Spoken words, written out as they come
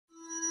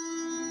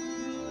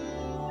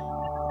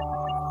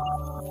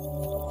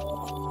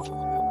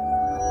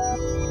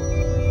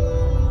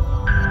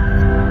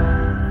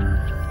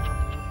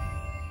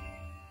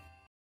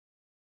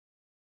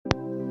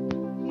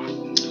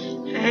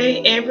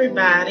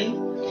everybody,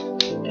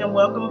 and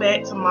welcome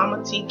back to Mama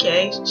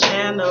TK's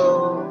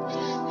channel.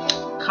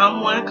 Come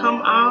one,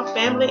 come all,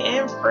 family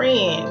and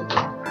friends.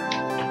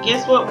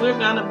 Guess what we're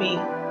gonna be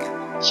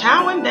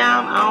chowing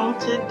down on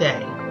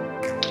today?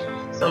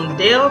 Some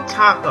Del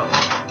Tacos.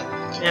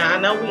 Now I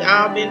know we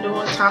all been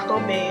doing Taco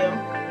Bell,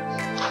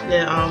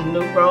 the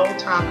new roll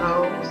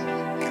tacos,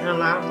 and a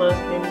lot of us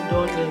been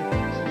doing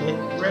the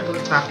regular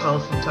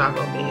tacos from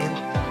Taco Bell.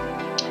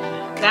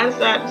 I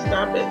decided to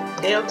stop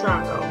at Del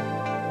Taco.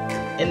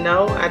 And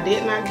no, I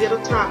did not get a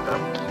taco.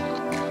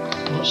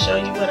 I'm going to show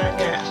you what I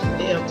got from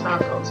Del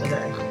Taco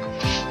today.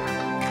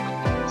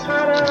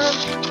 Ta-da!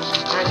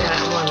 I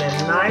got one of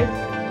them nice,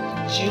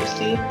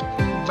 juicy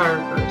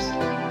burgers.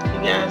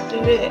 You guys see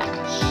that?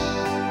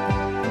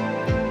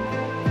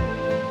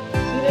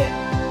 See that?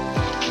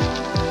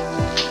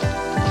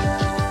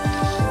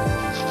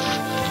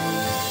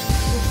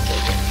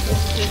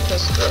 Let's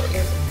deconstruct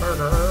this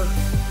burger.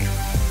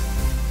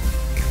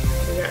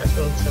 We got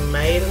some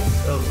tomatoes,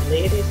 some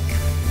lettuce,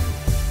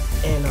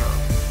 and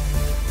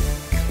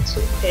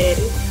 2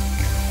 patties,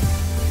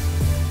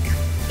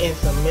 and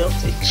some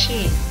melted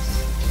cheese.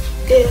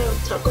 Del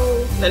Taco.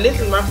 Now this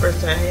is my first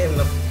time having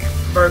a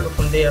burger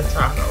from Del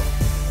Taco.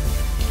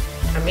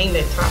 I mean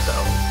that taco.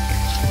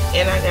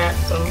 And I got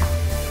some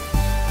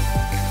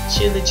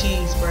chili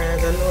cheese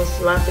fries. I know it's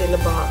sloppy in the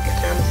box. I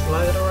kind of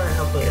slung it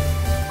around, but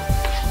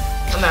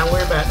I'm not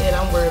worried about that.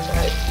 I'm worried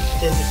about it.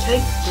 Does it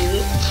taste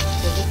good?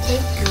 Does it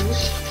taste good?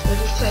 Does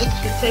it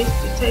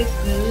taste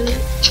good?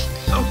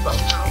 I'm so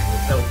hungry,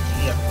 so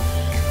yeah.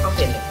 I'm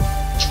feeling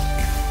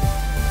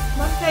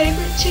my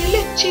favorite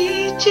chili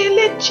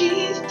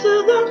cheese to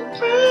the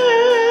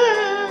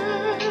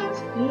fries.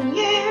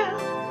 Yeah.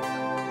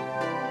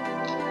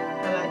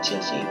 I like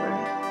chili cheese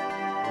fries.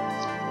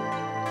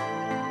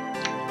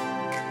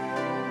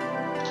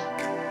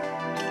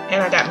 And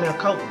I got me a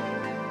Coke.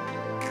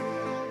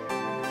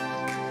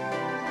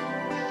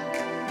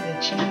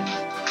 Cheese.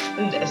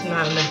 That's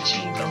not enough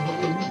cheese on the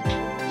food.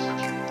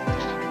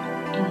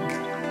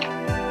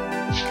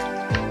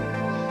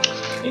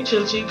 These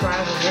chili cheese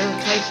fries are very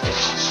tasty.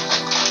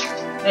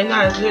 They're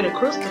not as good as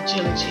Crystal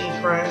chili cheese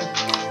fries.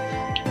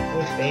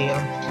 They fail.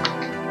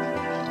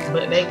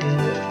 But they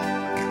good.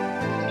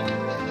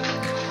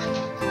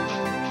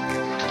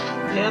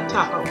 Del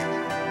Taco.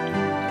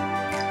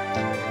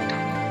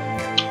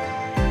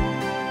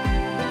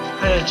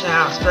 I done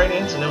chow straight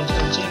into them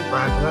chili cheese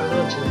fries because I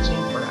love chili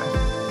cheese fries.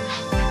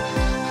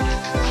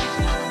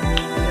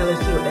 Let's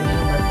see what they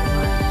have right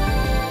now.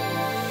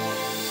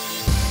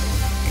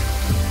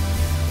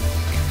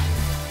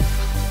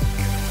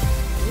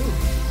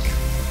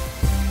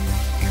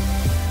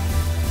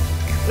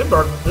 This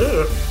burger's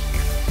good.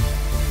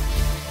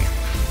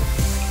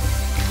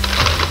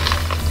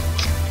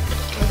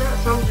 I got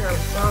some kind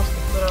of sauce to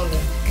put on the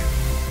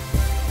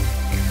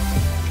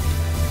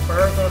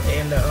burger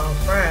and the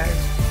fries.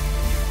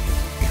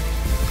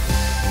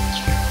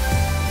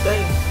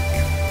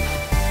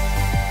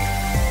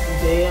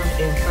 Del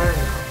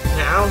Inferno.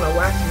 Now I don't know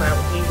why somebody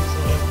would give you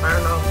some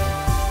Inferno.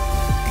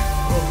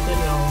 I'm gonna put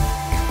it on.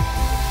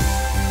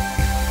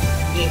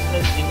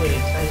 Let's see what it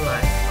tastes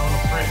like on the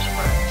French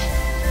fries.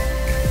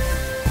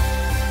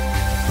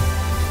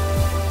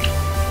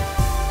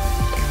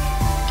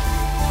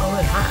 Oh,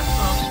 it's hot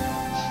sauce.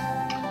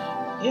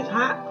 It's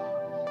hot.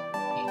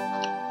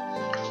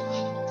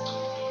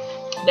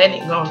 That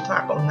ain't gonna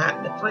taco, not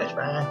the French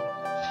fries.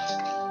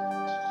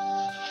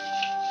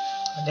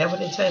 That's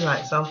what it tastes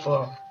like. Some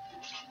for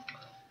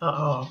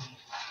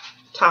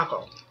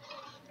taco,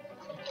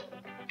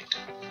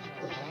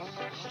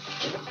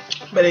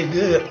 but it's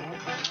good.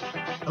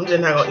 I'm just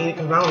not gonna eat it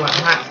because I don't like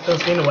hot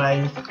stuff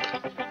anyways.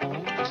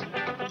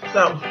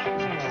 So,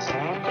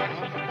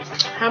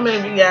 how many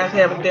of you guys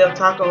have a Del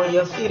Taco in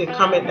your city?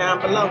 Comment down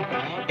below.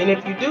 And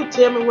if you do,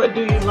 tell me what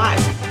do you like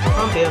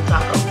from Del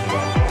Taco.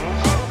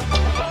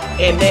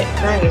 And that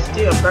thing is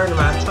still burning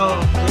my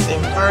tongue. It's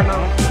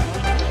Inferno.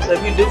 So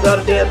if you do go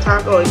to Del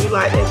Taco and you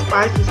like that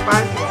spicy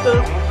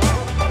stuff,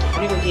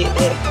 you can get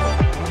that.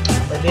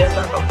 But Del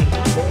Taco can do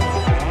more.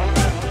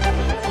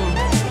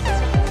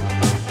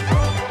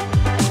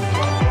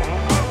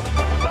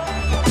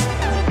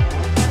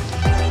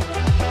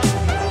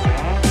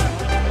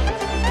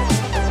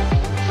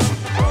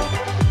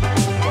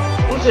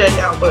 I'm gonna tell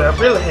y'all what I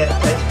really had to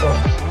taste for.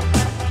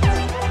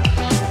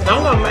 And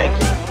I'm gonna make it.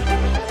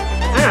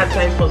 I gotta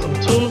taste for some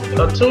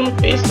tuna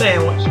fish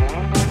sandwich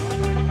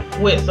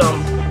with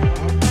some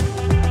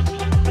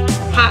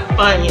hot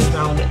Funyuns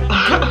on it.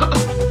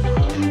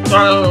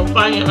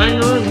 Funyun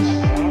onions.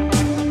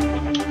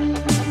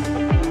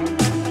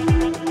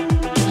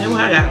 That's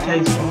what I got to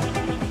taste for.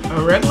 A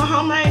regular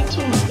homemade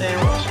tuna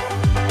sandwich.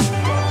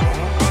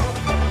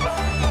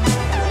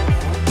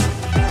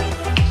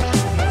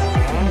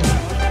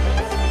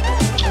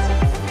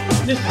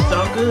 This is so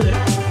good.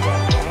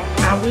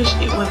 I wish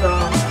it was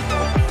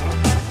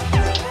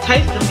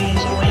taste the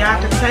vision where y'all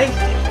can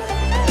taste it.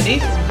 But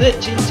these are good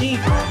chili cheese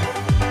fries.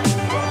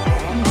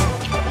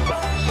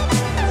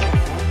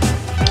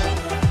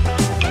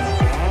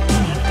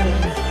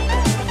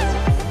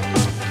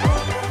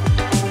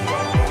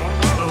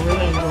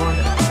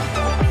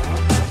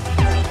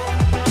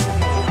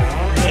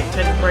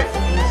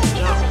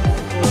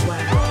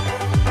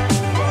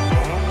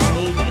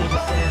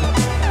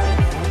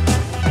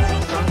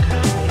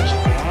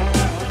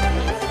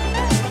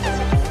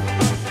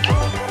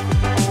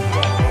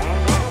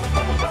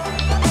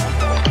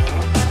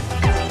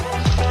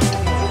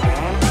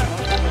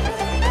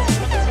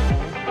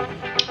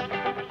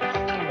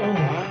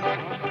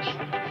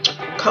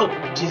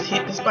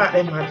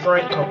 in my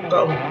drink,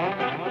 cocoa.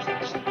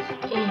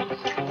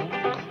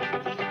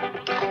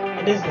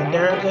 This is a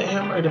darn good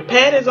hamburger. The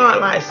patties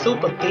aren't like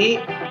super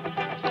thick,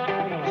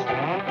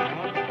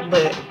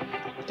 but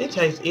it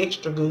tastes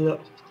extra good.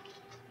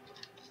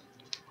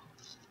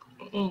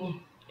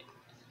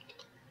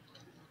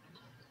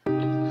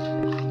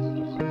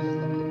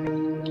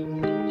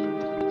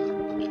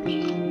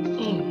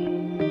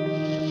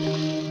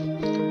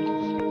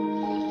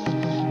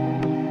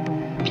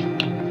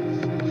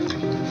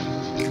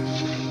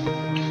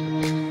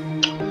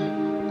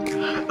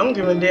 I'm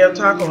giving Del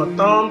Taco a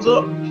thumbs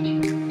up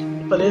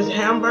for this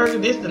hamburger.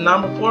 This is the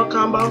number 4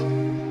 combo.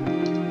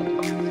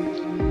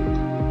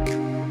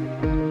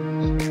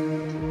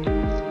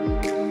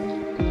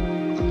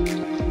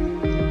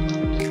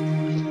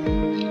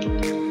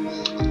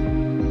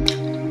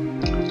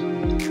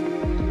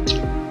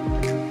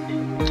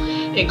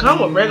 It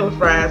comes with regular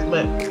fries,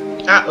 but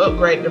I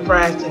upgraded the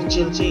fries to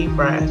chili cheese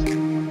fries.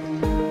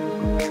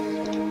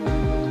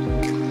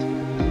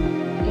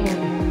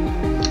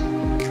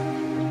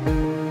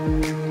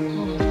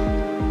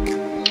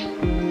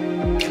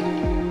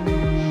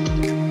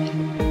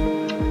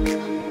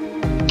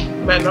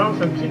 McDonald's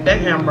finna keep that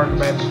hamburger,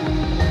 baby.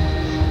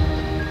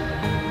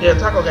 Yeah,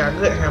 Taco got a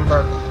good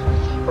hamburger.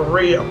 For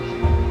real.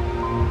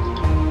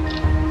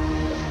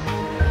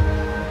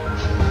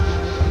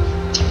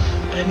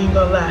 I ain't even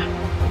gonna lie.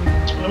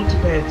 Them two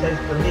patties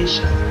taste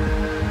delicious.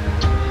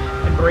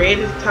 The bread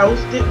is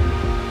toasted.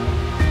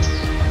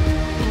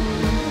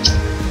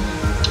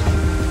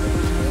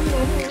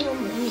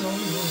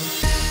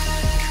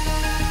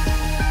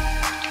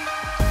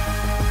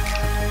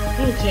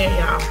 Let me tell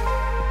y'all.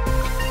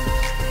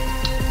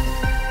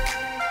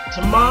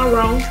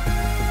 Tomorrow,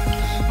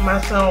 my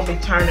son will be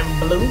turning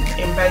blue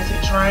in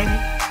basic training.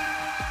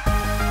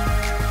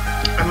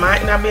 I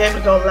might not be able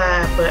to go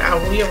live, but I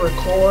will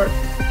record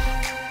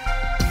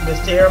the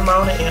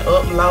ceremony and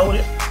upload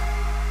it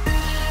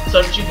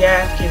so that you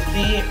guys can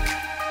see it,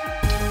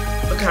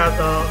 because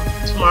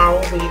tomorrow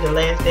will be the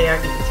last day I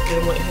get to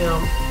spend with him,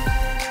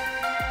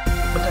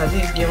 because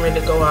he's getting ready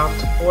to go off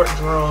to Fort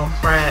Drum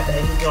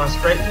Friday. He's going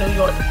straight to New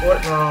York to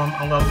Fort Drum.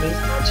 I'm going to miss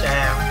my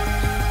child.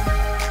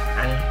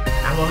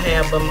 I'm going to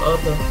have my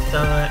other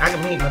son. I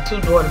can meet my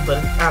 2 daughters, but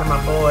out of my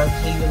boys,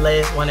 he's the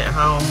last one at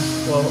home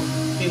for a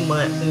few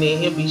months, and then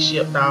he'll be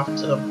shipped off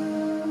to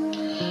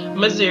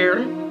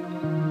Missouri.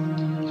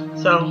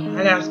 So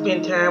I got to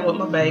spend time with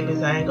my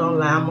babies. I ain't going to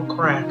lie, I'm going to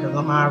cry because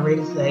I'm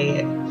already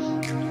sad.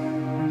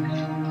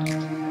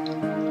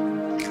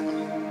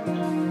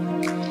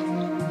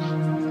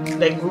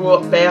 They grew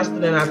up faster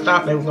than I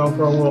thought they were going to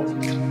grow up.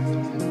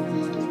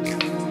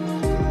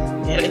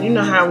 And you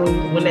know how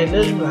when they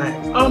little, you like,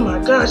 oh my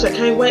gosh, I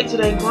can't wait till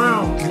they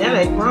grown. Now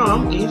they grown,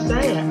 I'm getting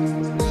sad.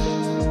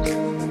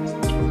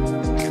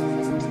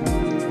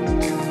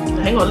 I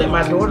ain't gonna let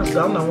my daughters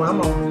go nowhere. I'm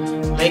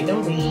gonna make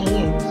them be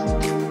hens,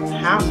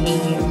 house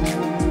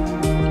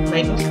hens,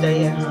 make them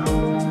stay at home.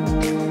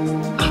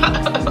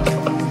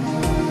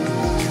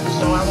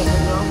 So I won't be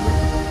longer.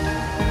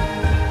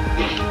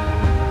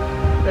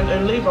 And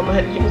then leave, I'm gonna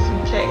have to give me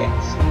some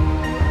cats.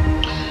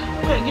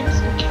 I'm gonna give me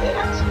some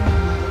cats.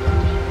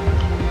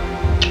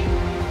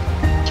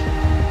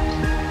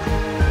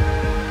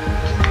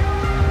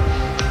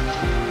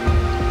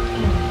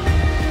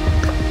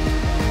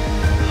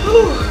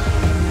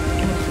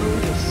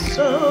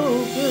 So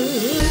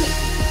good.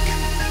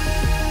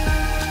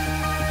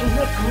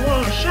 Come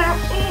on, shop,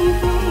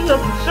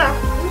 up and shop,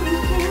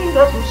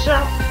 up and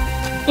shop.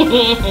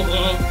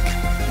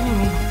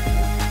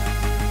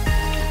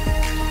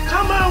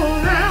 Come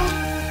on now.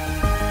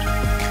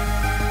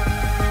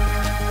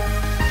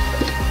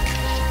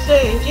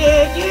 Saying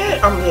yeah,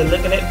 yeah. I'm really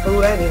looking at the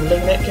food. I ain't even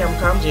looking at the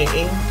camera. I'm just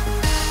eating.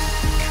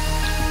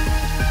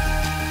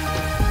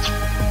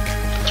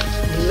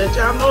 Let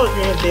y'all know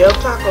again, Del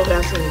Taco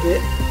got some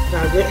good.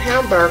 Got a good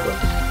hamburger.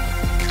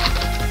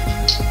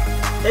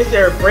 They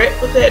serve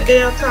breakfast at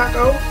Del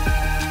Taco.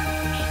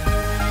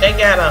 They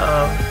got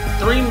a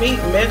 3-meat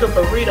mega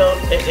burrito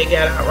that they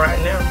got out right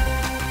now.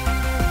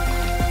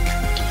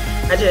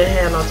 I just ain't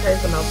had no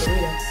taste of no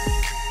burrito.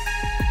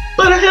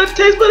 But I had a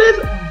taste for this.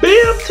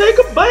 Bam, take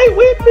a bite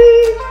with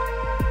me.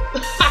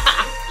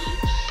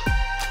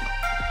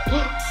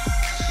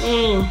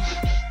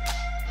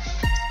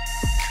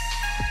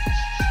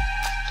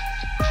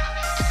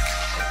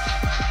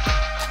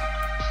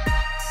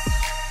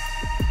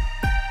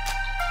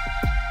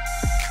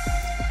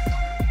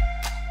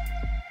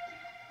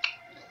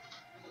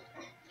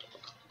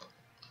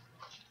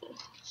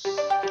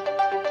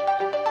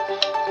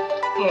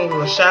 I'm gonna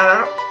give a shout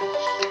out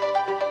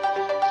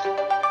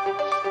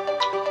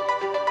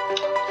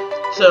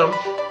to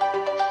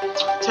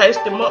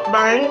Taco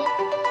Mukbang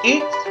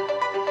Eats.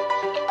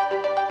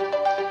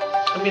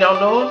 If you don't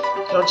know her,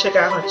 go check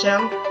out her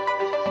channel.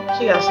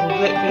 She got some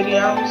good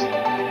videos,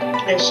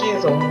 and she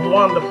is a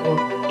wonderful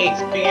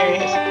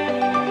experience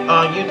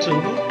on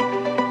YouTube.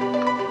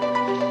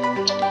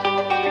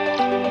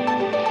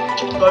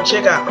 Go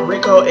check out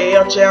Rico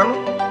L channel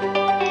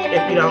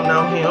if you don't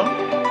know him.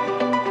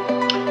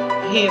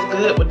 he is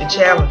good with the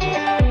challenges.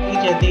 He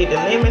just did the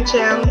lemon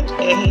challenge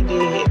and he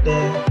did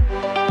the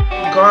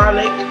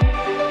garlic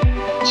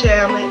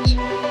challenge.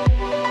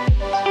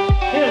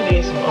 He done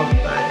did some other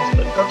things,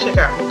 but go check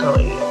out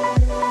Nicole.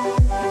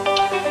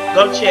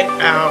 Go check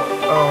out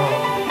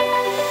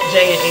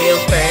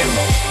J&L's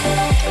family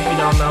if you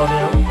don't know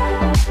them.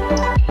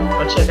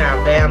 Go check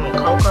out Bam and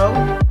Coco.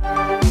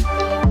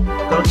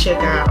 Go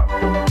check out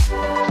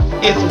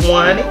It's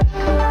One.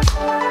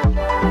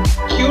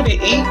 Cutie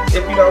Eats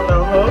if you don't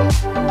know her.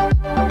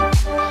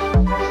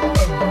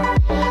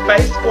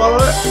 Face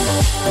Squad.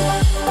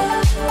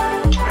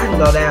 I can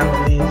go down the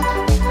list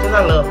because I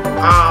love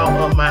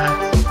all of my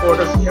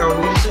supporters here on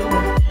YouTube.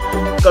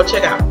 Go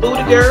check out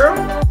Foodie Girl.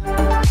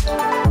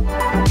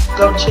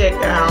 Go check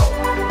out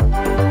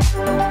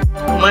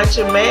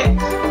Munching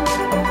Max.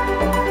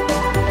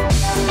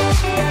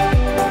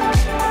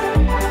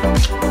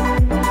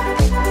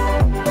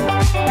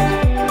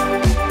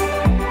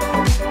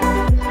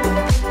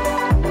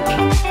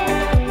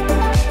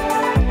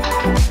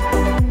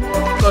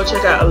 Go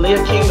check out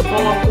Aaliyah King, the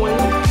Poem Queen.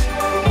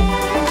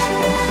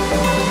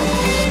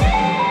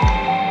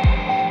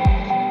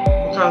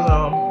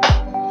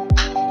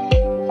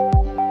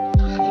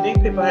 Because these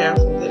people have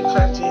some good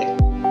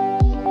content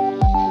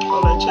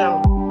on their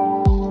channel.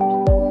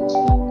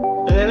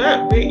 And they're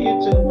not big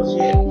YouTubers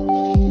yet.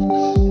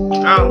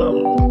 All of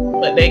them.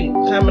 But they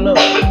coming up.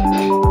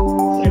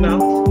 You know.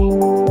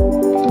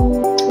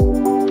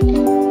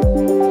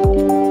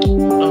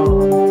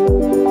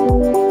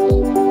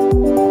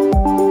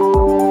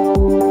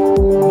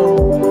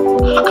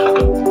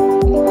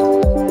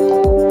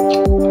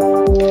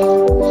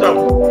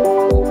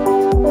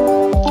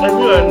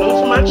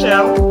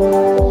 Channel.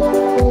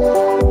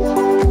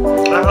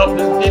 I hope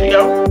this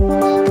video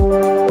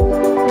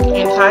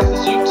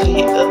entices you to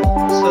hit the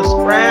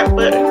subscribe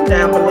button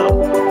down below.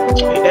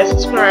 Hit that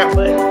subscribe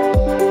button.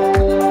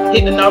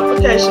 Hit the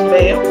notification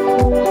bell.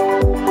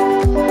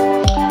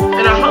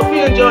 And I hope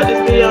you enjoyed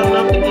this video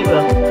enough to give it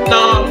a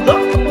thumbs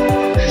up.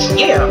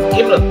 Yeah,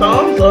 give it a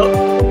thumbs up.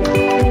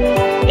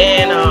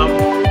 And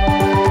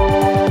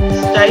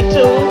stay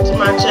tuned to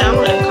my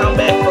channel and come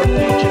back for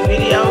future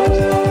videos.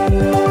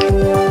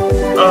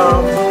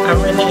 I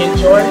really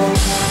enjoy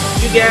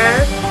you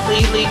guys.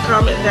 Please leave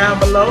comments down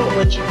below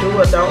what you do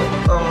or don't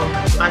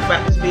like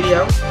about this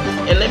video,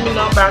 and let me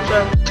know about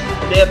your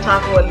their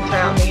taco in the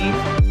town near you.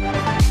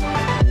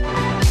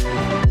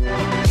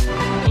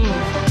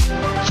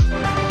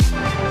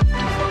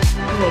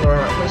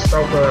 It's so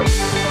good.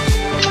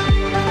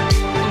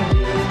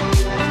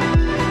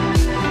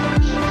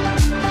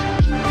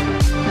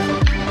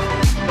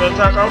 Good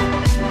taco.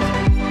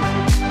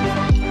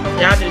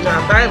 Y'all did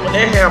y'all thing with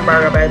that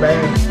hamburger, baby.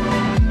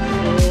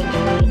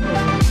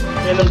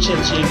 And them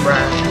chili cheese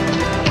fries.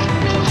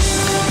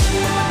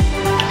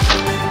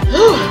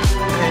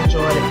 I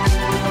enjoyed it.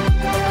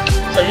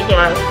 So you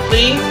guys,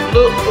 please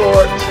look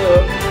forward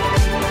to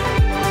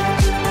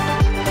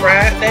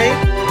Friday,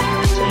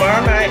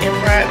 tomorrow night, and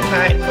Friday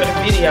night for the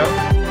video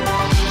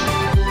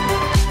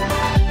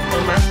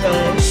for my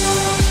son.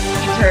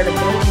 He turned a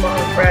blue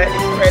on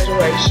Friday's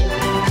graduation.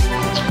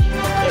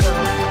 And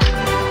I'm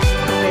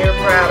very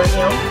proud of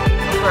him.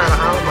 I'm proud of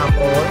all of my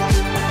boys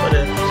for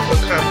the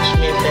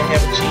accomplishments they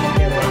have achieved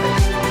in life.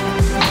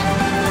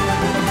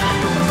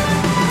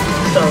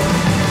 So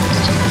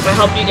I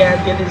hope you guys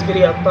give this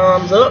video a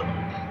thumbs up.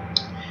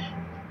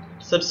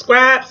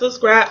 Subscribe,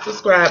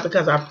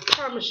 because I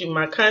promise you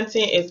my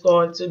content is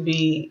going to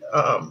be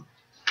I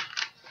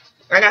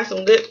got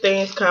some good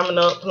things coming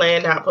up,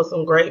 planned out for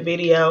some great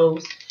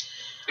videos.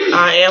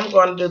 I am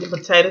going to do the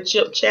potato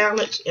chip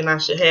challenge, and I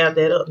should have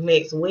that up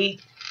next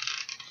week.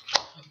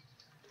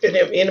 And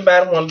if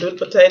anybody want to do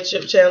the potato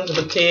chip challenge, I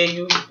will tell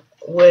you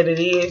what it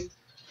is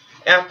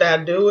after I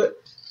do it.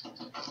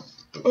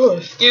 Oh,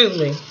 excuse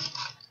me.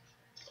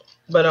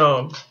 But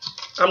I'm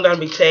gonna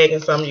be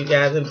tagging some of you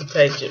guys in the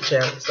potato chip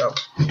challenge. So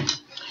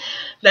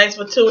thanks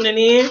for tuning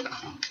in.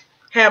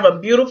 Have a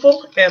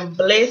beautiful and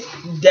blessed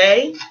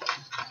day.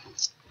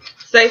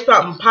 Say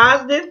something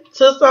positive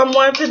to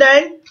someone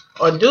today,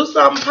 or do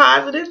something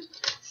positive.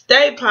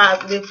 Stay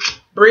positive.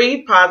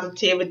 Breathe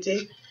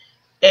positivity.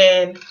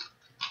 And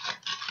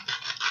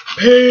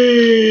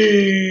peace.